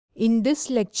In this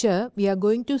lecture, we are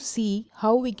going to see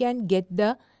how we can get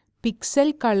the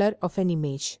pixel color of an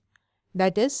image.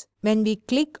 That is, when we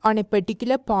click on a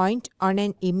particular point on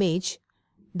an image,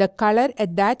 the color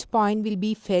at that point will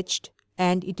be fetched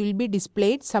and it will be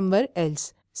displayed somewhere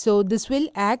else. So this will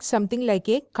act something like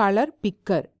a color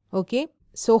picker. Okay.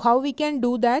 So how we can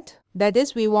do that? That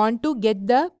is, we want to get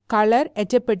the color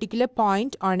at a particular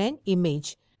point on an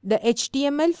image. The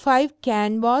HTML5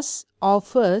 Canvas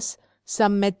offers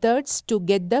some methods to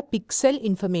get the pixel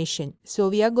information. So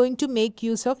we are going to make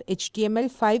use of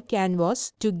HTML5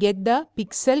 Canvas to get the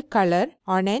pixel color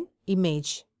on an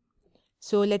image.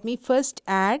 So let me first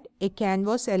add a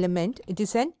canvas element. It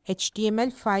is an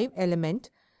HTML5 element.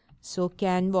 So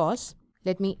canvas,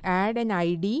 let me add an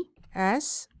ID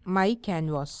as my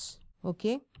canvas.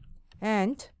 Okay.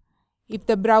 And if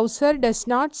the browser does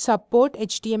not support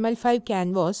HTML5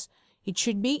 Canvas, it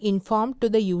should be informed to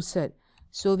the user.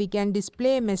 So we can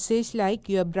display a message like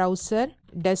your browser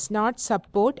does not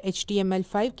support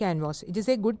HTML5 Canvas. It is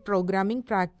a good programming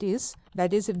practice.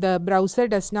 That is, if the browser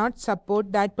does not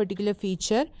support that particular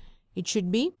feature, it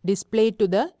should be displayed to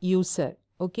the user.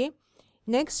 Okay.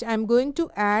 Next, I am going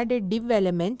to add a div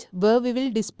element where we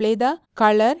will display the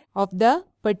color of the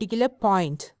particular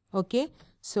point. Okay.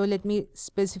 So let me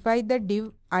specify the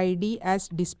div ID as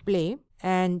display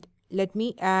and let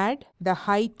me add the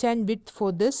height and width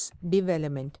for this div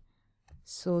element.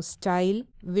 So style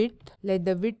width, let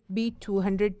the width be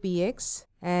 200 px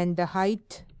and the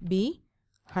height be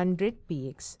 100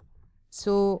 px.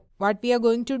 So what we are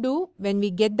going to do, when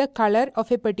we get the color of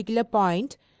a particular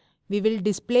point, we will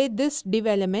display this div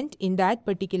element in that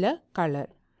particular color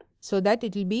so that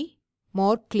it will be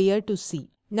more clear to see.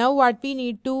 Now what we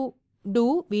need to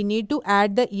do, we need to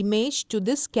add the image to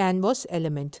this canvas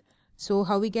element. So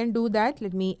how we can do that?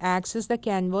 Let me access the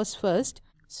canvas first.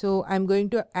 So I'm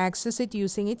going to access it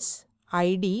using its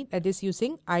ID, that is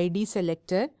using ID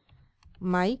selector,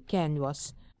 my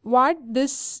canvas. What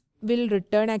this will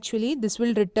return actually, this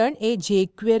will return a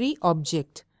jQuery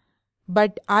object.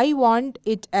 But I want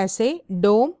it as a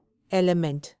DOM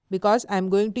element because I'm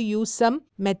going to use some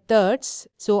methods.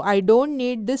 So I don't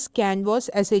need this canvas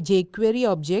as a jQuery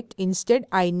object. Instead,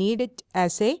 I need it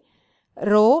as a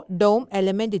raw DOM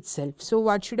element itself. So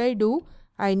what should I do?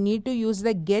 I need to use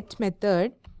the get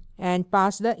method and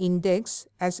pass the index.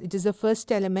 As it is the first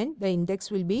element, the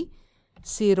index will be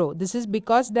 0. This is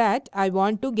because that I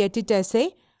want to get it as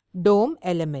a DOM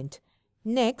element.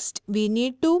 Next, we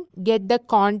need to get the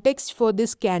context for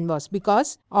this canvas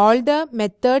because all the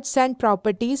methods and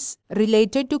properties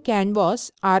related to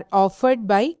canvas are offered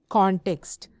by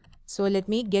context. So let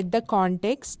me get the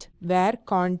context where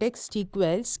context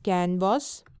equals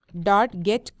canvas dot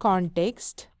get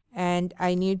context and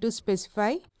I need to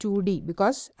specify 2D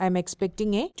because I am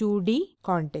expecting a 2D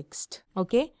context.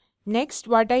 Okay. Next,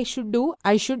 what I should do,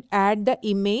 I should add the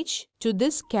image to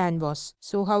this canvas.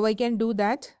 So how I can do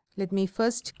that? Let me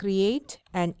first create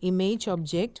an image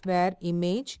object where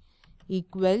image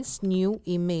equals new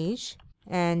image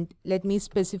and let me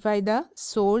specify the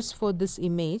source for this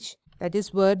image, that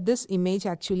is where this image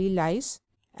actually lies.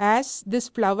 As this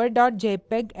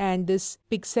flower.jpg and this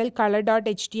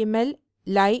pixelcolor.html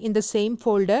lie in the same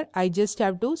folder, I just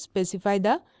have to specify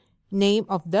the name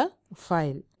of the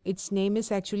file. Its name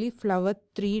is actually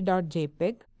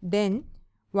flower3.jpg. Then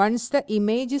once the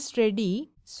image is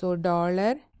ready, so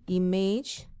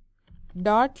 $image.load,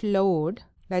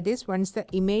 that is once the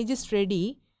image is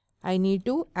ready, I need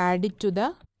to add it to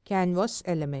the canvas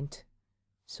element.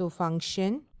 So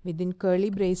function within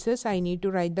curly braces, I need to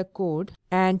write the code,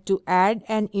 and to add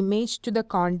an image to the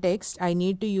context, I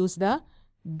need to use the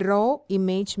draw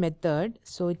image method.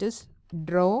 So it is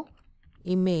draw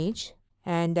image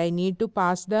and I need to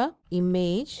pass the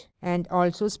image and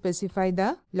also specify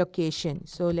the location.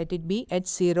 So let it be at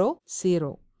 0,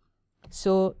 0.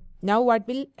 So now what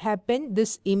will happen?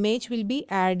 This image will be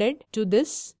added to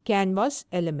this canvas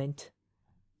element.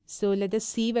 So let us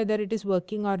see whether it is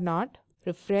working or not.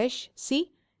 Refresh.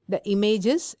 See, the image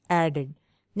is added.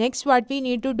 Next, what we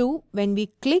need to do, when we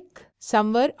click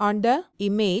somewhere on the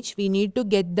image, we need to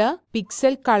get the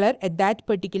pixel color at that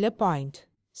particular point.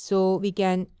 So we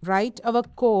can write our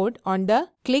code on the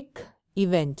click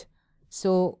event.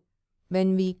 So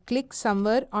when we click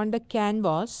somewhere on the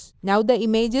canvas, now the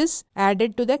image is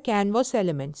added to the canvas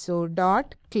element. So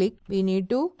dot click, we need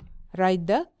to write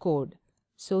the code.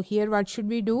 So here what should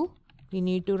we do? We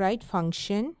need to write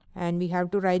function and we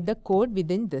have to write the code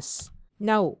within this.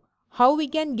 Now, how we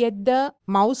can get the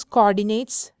mouse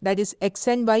coordinates, that is x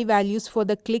and y values for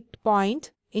the clicked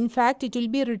point? In fact, it will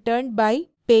be returned by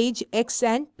page x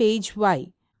and page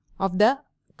y of the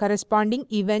corresponding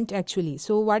event actually.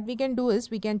 So what we can do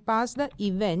is we can pass the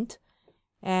event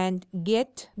and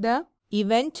get the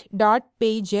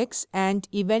event.pageX and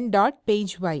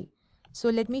event.pagey. So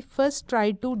let me first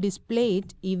try to display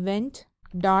it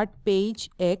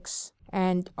event.pageX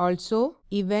and also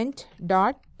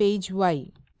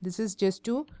event.pagey. This is just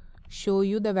to show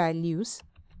you the values.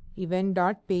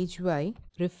 Event.pagey.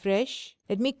 Refresh.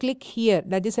 Let me click here.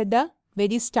 That is at the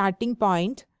very starting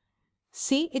point.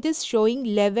 See, it is showing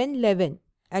 11, 11.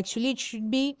 Actually, it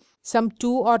should be some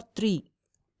 2 or 3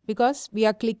 because we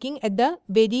are clicking at the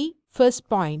very first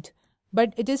point.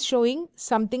 But it is showing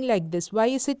something like this. Why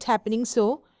is it happening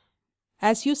so?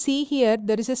 As you see here,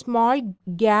 there is a small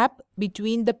gap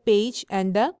between the page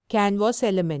and the canvas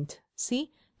element.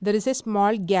 See, there is a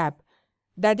small gap.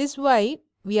 That is why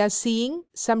we are seeing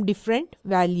some different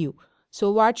value.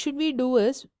 So what should we do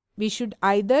is, we should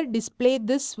either display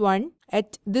this one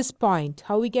at this point.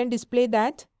 How we can display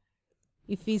that?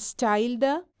 If we style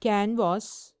the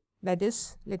canvas, that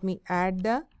is, let me add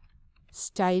the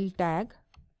style tag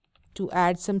to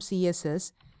add some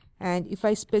CSS. And if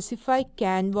I specify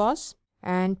canvas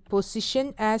and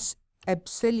position as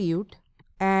absolute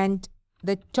and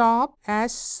the top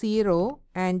as 0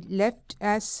 and left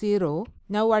as 0.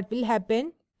 Now what will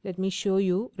happen? Let me show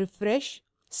you. Refresh.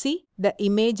 See, the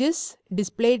image is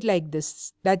displayed like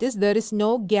this. That is, there is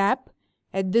no gap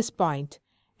at this point.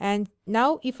 And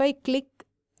now if I click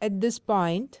at this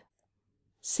point,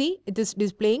 see, it is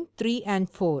displaying 3 and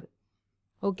 4.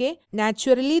 Okay.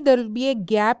 Naturally, there will be a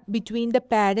gap between the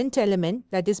parent element,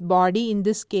 that is body in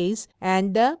this case,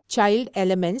 and the child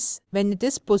elements when it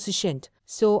is positioned.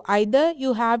 So either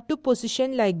you have to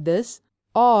position like this,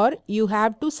 or you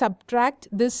have to subtract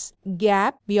this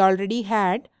gap we already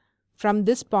had from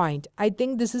this point. I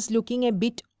think this is looking a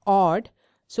bit odd.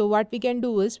 So what we can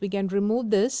do is we can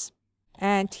remove this,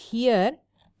 and here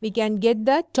we can get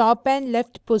the top and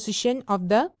left position of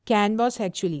the canvas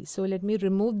actually. So let me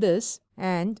remove this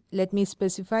and let me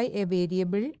specify a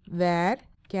variable where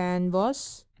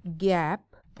canvas gap,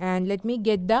 and let me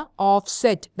get the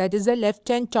offset, that is the left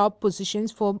and top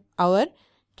positions for our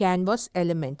canvas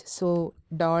element. So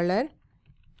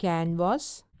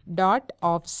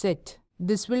 $canvas.offset.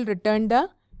 This will return the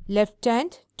left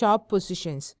and top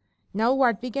positions. Now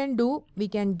what we can do, we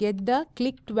can get the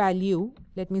clicked value.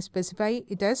 Let me specify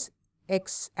it as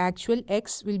x. Actual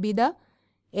x will be the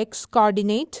x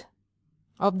coordinate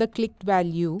of the clicked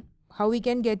value. How we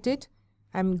can get it?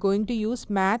 I'm going to use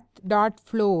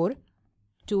math.floor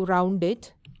to round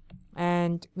it,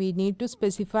 and we need to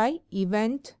specify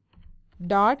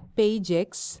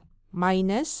event.pageX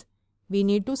minus, we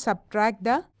need to subtract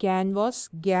the canvas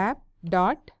gap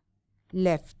dot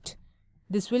left.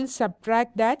 This will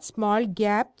subtract that small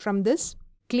gap from this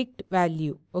clicked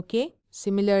value. Okay.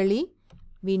 Similarly,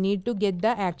 we need to get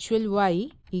the actual y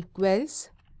equals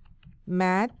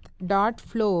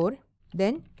math.floor,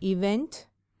 then event.pagey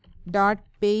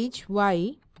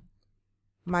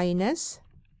minus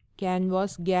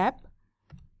canvas gap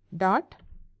dot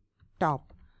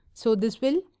top. So this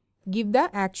will give the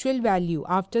actual value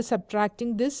after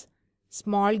subtracting this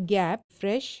small gap.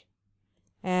 Fresh.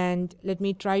 And let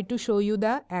me try to show you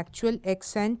the actual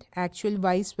x and actual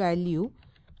y's value.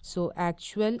 So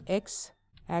actual x,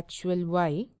 actual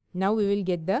y. Now we will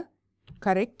get the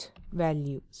correct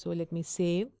value. So let me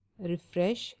save,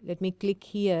 refresh. Let me click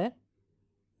here.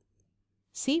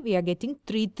 See, we are getting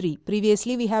 3, 3.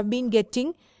 Previously we have been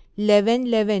getting 11,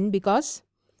 11 because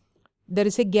there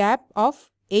is a gap of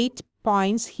 8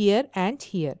 points here and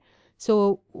here.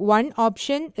 So one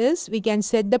option is we can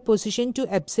set the position to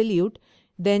absolute.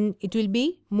 Then it will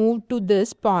be moved to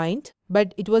this point,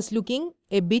 but it was looking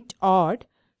a bit odd.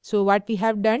 So what we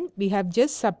have done, we have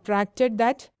just subtracted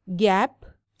that gap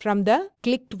from the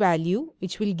clicked value,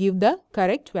 which will give the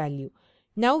correct value.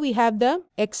 Now we have the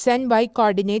x and y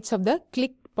coordinates of the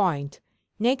clicked point.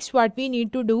 Next, what we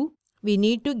need to do, we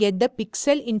need to get the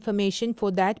pixel information for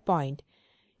that point.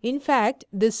 In fact,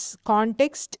 this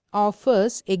context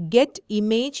offers a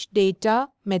getImageData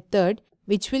method,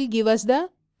 which will give us the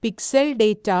pixel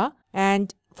data,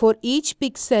 and for each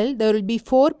pixel there will be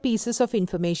 4 pieces of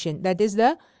information, that is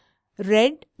the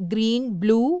red, green,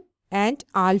 blue and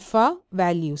alpha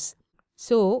values.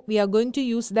 So we are going to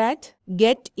use that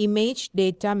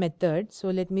getImageData method. So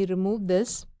let me remove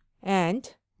this and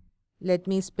let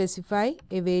me specify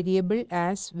a variable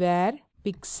as where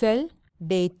pixel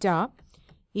data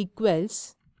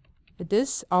equals, it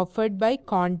is offered by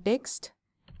context,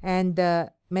 and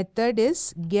the method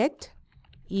is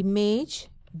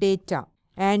getImageData,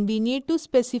 and we need to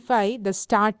specify the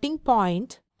starting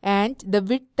point and the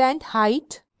width and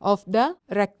height of the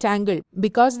rectangle,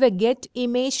 because the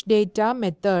getImageData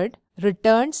method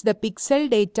returns the pixel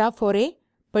data for a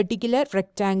particular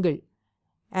rectangle,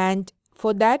 and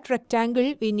for that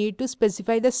rectangle we need to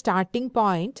specify the starting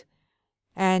point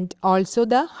and also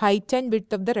the height and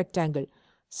width of the rectangle.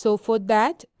 So for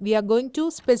that we are going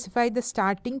to specify the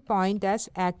starting point as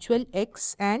actual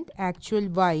x and actual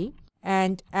y,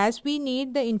 and as we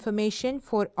need the information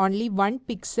for only one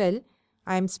pixel,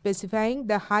 I am specifying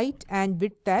the height and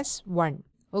width as 1.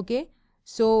 Okay,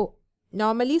 so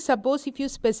normally suppose if you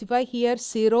specify here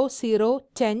 0, 0,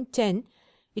 10, 10,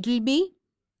 it will be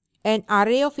an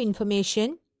array of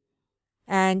information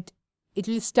and it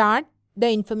will start the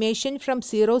information from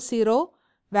 0, 0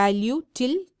 value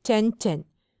till 10, 10.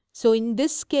 So in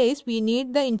this case we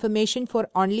need the information for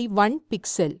only one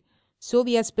pixel. So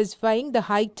we are specifying the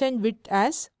height and width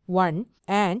as 1,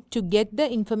 and to get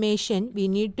the information we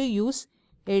need to use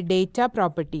a data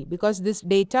property, because this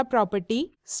data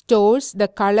property stores the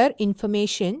color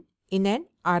information in an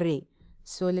array.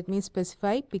 So let me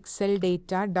specify pixel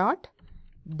data dot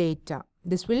data.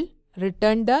 This will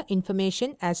return the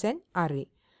information as an array.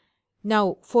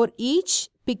 Now for each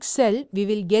pixel we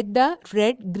will get the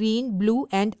red, green, blue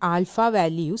and alpha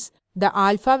values. The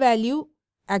alpha value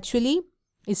actually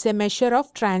is a measure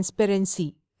of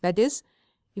transparency. That is,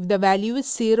 if the value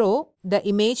is 0, the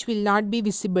image will not be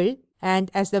visible, and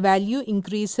as the value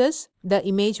increases, the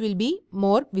image will be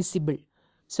more visible.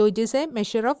 So it is a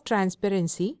measure of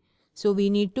transparency. So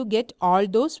we need to get all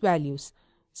those values.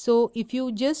 So if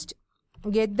you just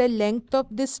get the length of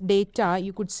this data,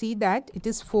 you could see that it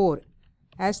is 4,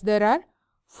 as there are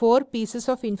 4 pieces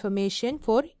of information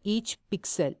for each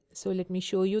pixel. So let me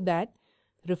show you that.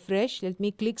 Refresh. Let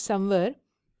me click somewhere.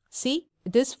 See,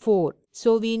 it is 4.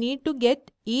 So we need to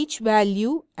get each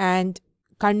value and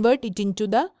convert it into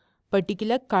the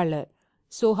particular color.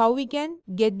 So how we can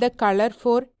get the color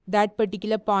for that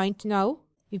particular point now?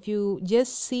 If you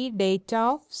just see data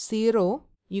of 0,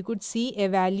 you could see a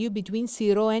value between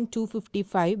 0 and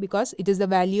 255 because it is the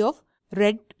value of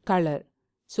red color.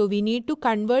 So we need to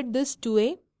convert this to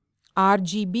a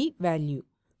RGB value.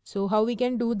 So how we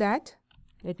can do that?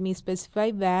 Let me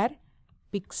specify where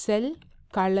pixel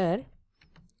color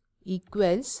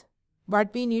equals,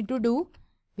 what we need to do,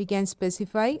 we can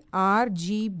specify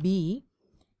RGB,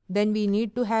 then we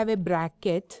need to have a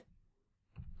bracket.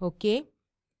 Okay,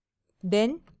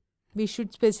 then we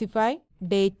should specify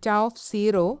data of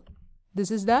 0.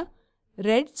 This is the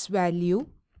red's value.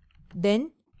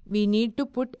 Then we need to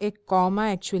put a comma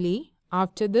actually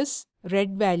after this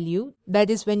red value. That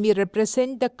is, when we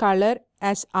represent the color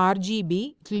as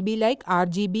RGB, it will be like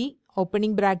RGB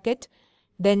opening bracket,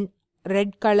 then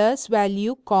red colors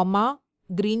value, comma,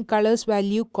 green colors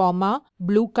value, comma,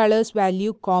 blue colors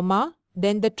value, comma,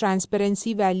 then the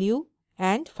transparency value,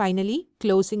 and finally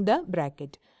closing the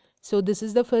bracket. So this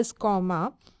is the first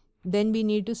comma. Then we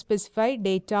need to specify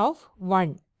data of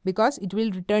 1 because it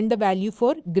will return the value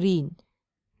for green.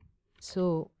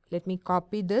 So let me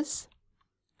copy this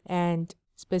and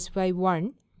specify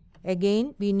 1.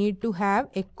 Again we need to have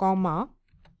a comma.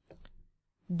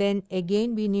 Then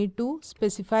again we need to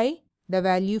specify the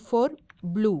value for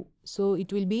blue. So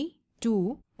it will be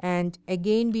 2, and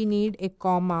again we need a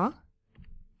comma,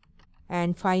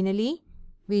 and finally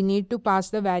we need to pass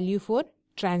the value for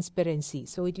transparency.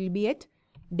 So it will be at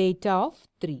data of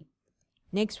 3.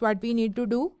 Next what we need to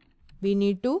do? We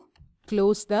need to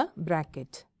close the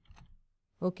bracket.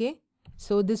 Okay.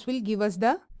 So this will give us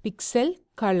the pixel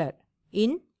color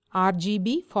in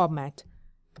RGB format.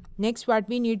 Next what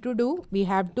we need to do? We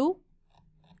have to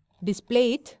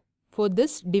display it for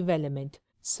this div element.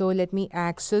 So let me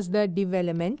access the div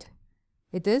element.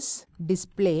 It is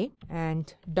display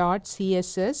and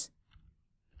 .css.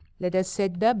 Let us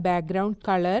set the background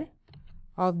color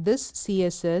of this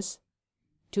CSS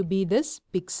to be this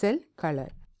pixel color.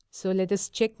 So let us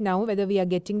check now whether we are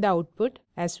getting the output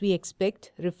as we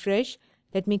expect. Refresh.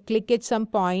 Let me click at some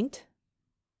point.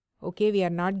 Okay, we are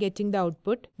not getting the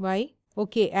output. Why?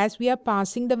 Okay, as we are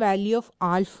passing the value of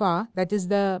alpha, that is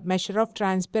the measure of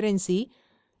transparency,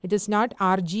 it is not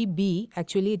RGB,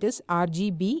 actually it is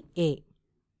RGBA.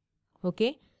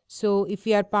 Okay, so if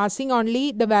we are passing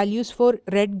only the values for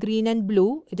red, green and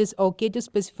blue, it is okay to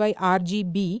specify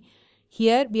RGB.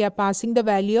 Here we are passing the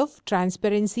value of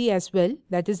transparency as well,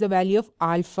 that is the value of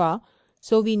alpha.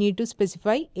 So we need to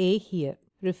specify A here.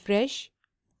 Refresh.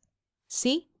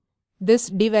 See, this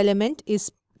div element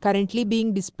is currently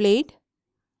being displayed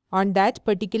on that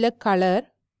particular color.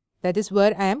 That is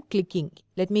where I am clicking.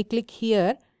 Let me click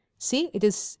here. See, it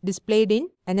is displayed in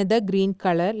another green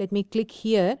color. Let me click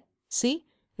here. See,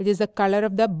 it is the color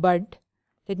of the bud.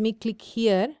 let me click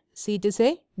here. See, it is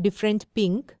a different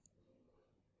pink.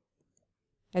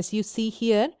 As you see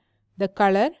here, the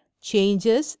color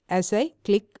changes as I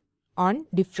click on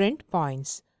different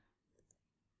points.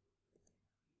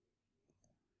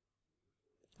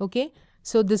 Okay,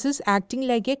 so this is acting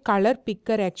like a color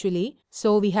picker actually.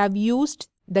 So we have used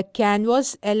the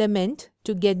canvas element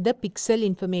to get the pixel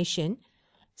information.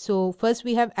 So first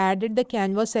we have added the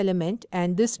canvas element,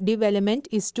 and this div element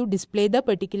is to display the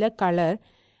particular color.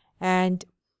 And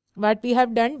what we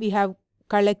have done, we have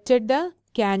collected the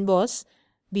canvas.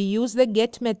 We use the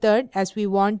get method as we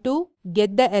want to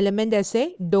get the element as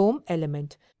a DOM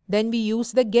element. Then we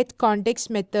use the get context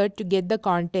method to get the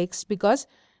context, because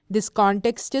this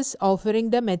context is offering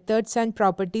the methods and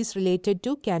properties related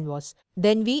to canvas.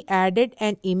 Then we added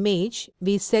an image.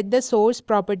 We set the source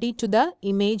property to the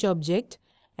image object,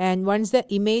 and once the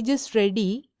image is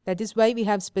ready, that is why we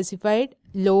have specified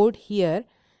load here.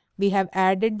 We have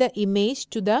added the image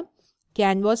to the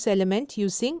canvas element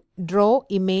using draw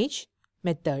image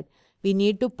method. We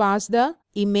need to pass the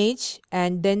image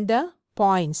and then the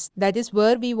points. That is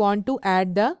where we want to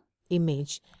add the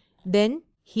image. Then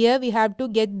here we have to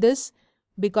get this,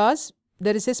 because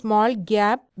there is a small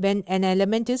gap when an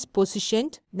element is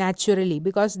positioned naturally,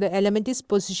 because the element is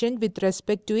positioned with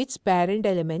respect to its parent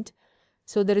element.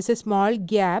 So there is a small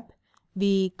gap.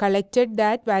 We collected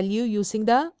that value using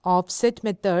the offset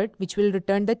method, which will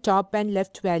return the top and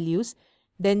left values.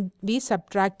 Then we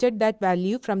subtracted that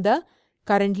value from the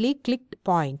currently clicked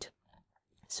point.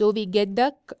 So we get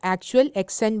the actual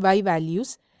x and y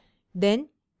values. Then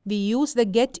we use the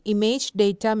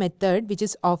getImageData method, which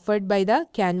is offered by the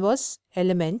canvas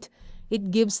element. It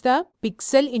gives the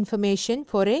pixel information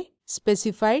for a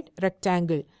specified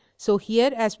rectangle. So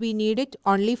here, as we need it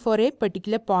only for a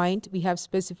particular point, we have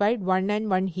specified 1 and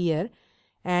 1 here.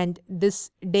 And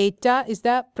this data is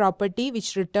the property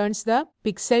which returns the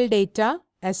pixel data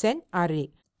as an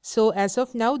array. So as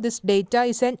of now, this data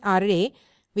is an array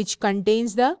which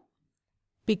contains the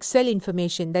pixel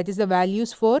information, that is the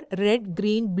values for red,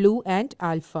 green, blue and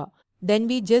alpha. Then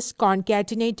we just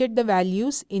concatenated the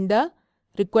values in the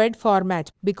required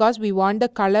format, because we want the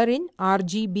color in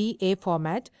RGBA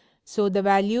format. So the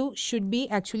value should be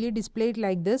actually displayed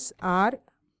like this: RGBA,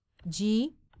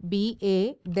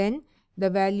 then the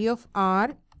value of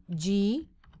R, G,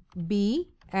 B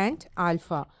and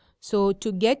alpha. So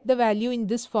to get the value in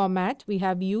this format, we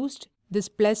have used this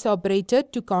plus operator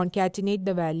to concatenate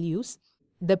the values.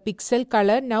 The pixel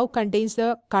color now contains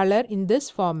the color in this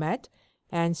format,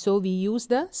 and so we use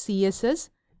the CSS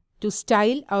to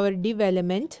style our div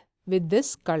element with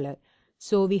this color.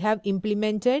 So we have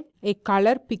implemented a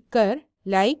color picker,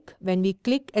 like when we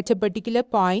click at a particular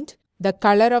point, the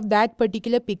color of that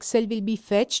particular pixel will be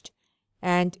fetched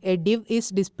and a div is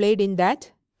displayed in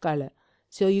that color.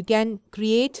 So you can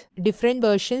create different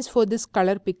versions for this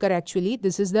color picker actually.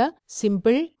 This is the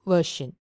simple version.